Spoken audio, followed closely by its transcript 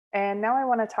And now I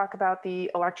want to talk about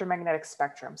the electromagnetic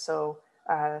spectrum. So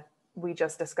we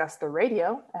just discussed the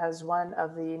radio as one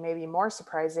of the maybe more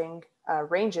surprising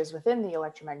ranges within the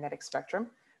electromagnetic spectrum.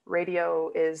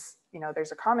 Radio is,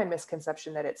 there's a common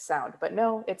misconception that it's sound, but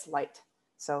no, it's light.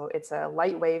 So it's a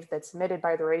light wave that's emitted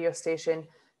by the radio station,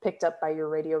 picked up by your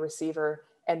radio receiver,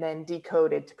 and then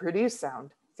decoded to produce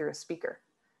sound through a speaker.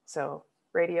 So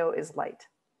radio is light.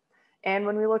 And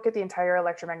when we look at the entire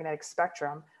electromagnetic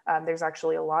spectrum, there's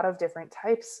actually a lot of different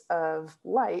types of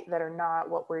light that are not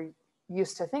what we're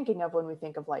used to thinking of when we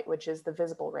think of light, which is the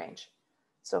visible range.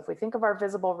 So if we think of our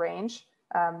visible range,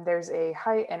 there's a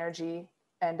high energy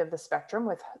end of the spectrum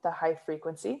with the high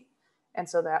frequency. And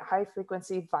so that high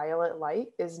frequency violet light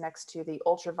is next to the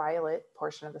ultraviolet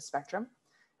portion of the spectrum.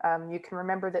 You can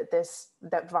remember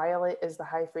that violet is the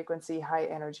high frequency, high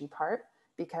energy part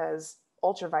because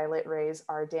ultraviolet rays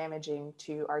are damaging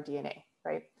to our DNA,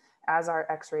 right? As are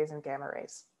X-rays and gamma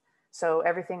rays. So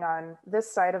everything on this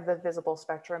side of the visible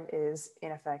spectrum is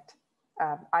in effect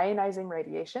ionizing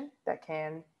radiation that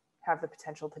can have the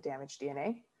potential to damage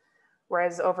DNA.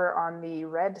 Whereas over on the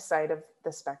red side of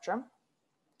the spectrum,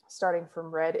 starting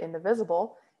from red in the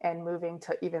visible and moving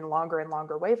to even longer and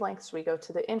longer wavelengths, we go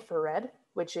to the infrared,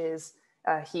 which is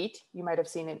heat. You might have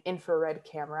seen an infrared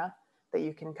camera that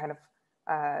you can kind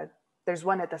of, there's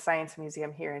one at the Science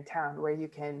Museum here in town where you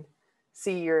can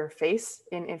see your face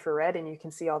in infrared and you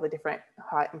can see all the different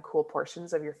hot and cool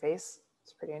portions of your face.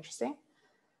 It's pretty interesting.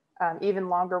 Even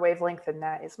longer wavelength than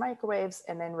that is microwaves,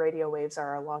 and then radio waves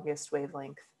are our longest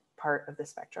wavelength part of the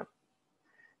spectrum.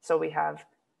 So we have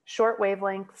short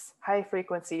wavelengths, high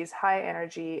frequencies, high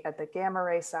energy at the gamma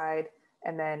ray side,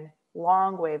 and then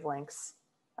long wavelengths,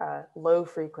 low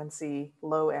frequency,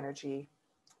 low energy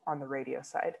on the radio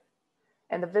side.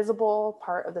 And the visible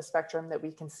part of the spectrum that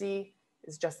we can see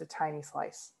is just a tiny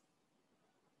slice.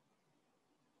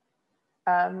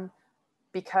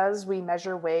 Because we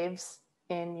measure waves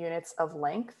in units of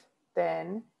length,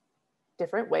 then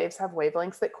different waves have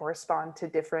wavelengths that correspond to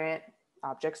different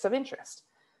objects of interest.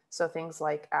 So things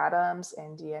like atoms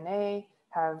and DNA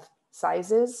have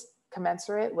sizes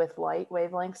commensurate with light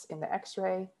wavelengths in the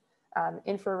X-ray.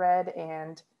 Infrared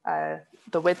and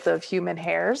the width of human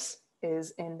hairs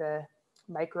is in the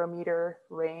micrometer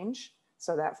range.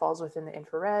 So that falls within the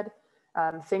infrared.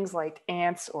 Things like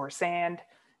ants or sand,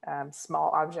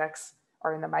 small objects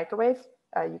are in the microwave.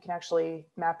 You can actually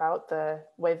map out the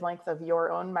wavelength of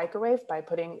your own microwave by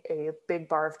putting a big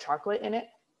bar of chocolate in it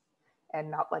and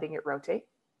not letting it rotate.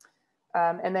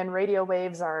 And then radio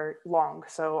waves are long,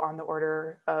 so on the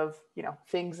order of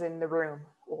things in the room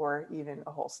or even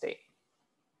a whole state.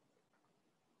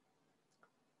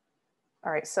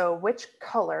 All right, so which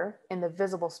color in the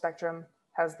visible spectrum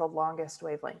has the longest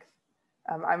wavelength?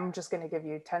 I'm just going to give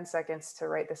you 10 seconds to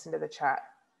write this into the chat.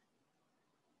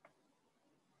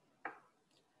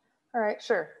 All right,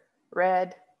 sure.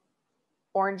 Red,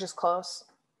 orange is close.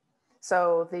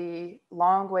 So the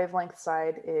long wavelength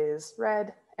side is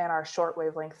red and our short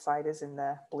wavelength side is in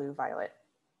the blue violet.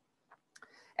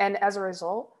 And as a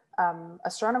result,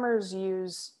 astronomers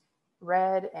use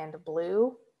red and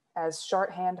blue as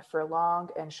shorthand for long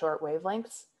and short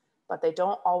wavelengths, but they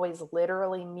don't always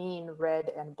literally mean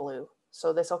red and blue.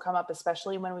 So this will come up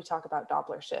especially when we talk about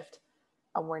Doppler shift.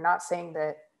 We're not saying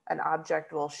that an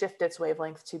object will shift its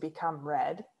wavelength to become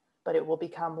red, but it will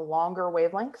become longer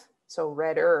wavelength, so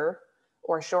redder,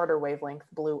 or shorter wavelength,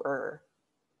 bluer.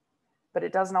 But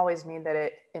it doesn't always mean that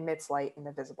it emits light in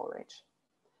the visible range.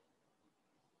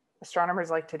 Astronomers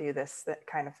like to do that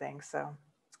kind of thing, so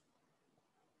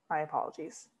my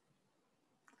apologies.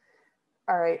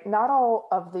 All right, not all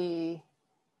of the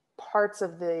parts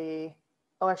of the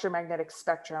electromagnetic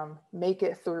spectrum make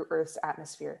it through Earth's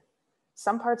atmosphere.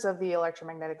 Some parts of the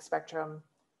electromagnetic spectrum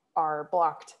are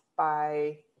blocked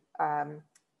by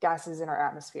gases in our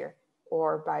atmosphere,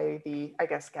 or by the,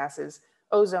 gases,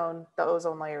 ozone. The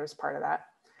ozone layer is part of that.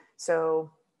 So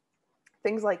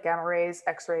things like gamma rays,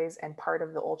 X-rays, and part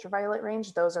of the ultraviolet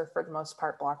range, those are for the most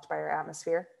part blocked by our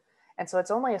atmosphere. And so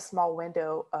it's only a small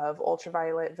window of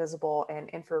ultraviolet, visible, and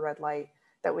infrared light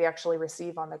that we actually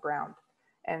receive on the ground.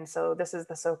 And so this is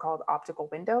the so-called optical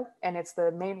window. And it's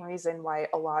the main reason why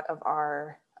a lot of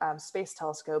our space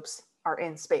telescopes are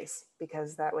in space,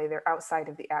 because that way they're outside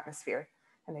of the atmosphere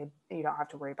and you don't have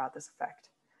to worry about this effect.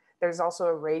 There's also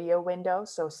a radio window.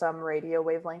 So some radio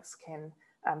wavelengths can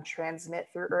transmit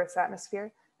through Earth's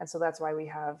atmosphere. And so that's why we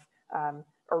have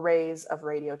arrays of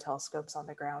radio telescopes on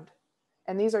the ground.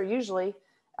 And these are usually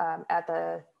at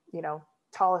the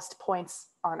tallest points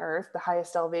on Earth, the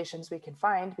highest elevations we can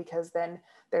find, because then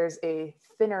there's a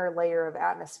thinner layer of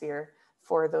atmosphere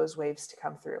for those waves to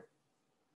come through.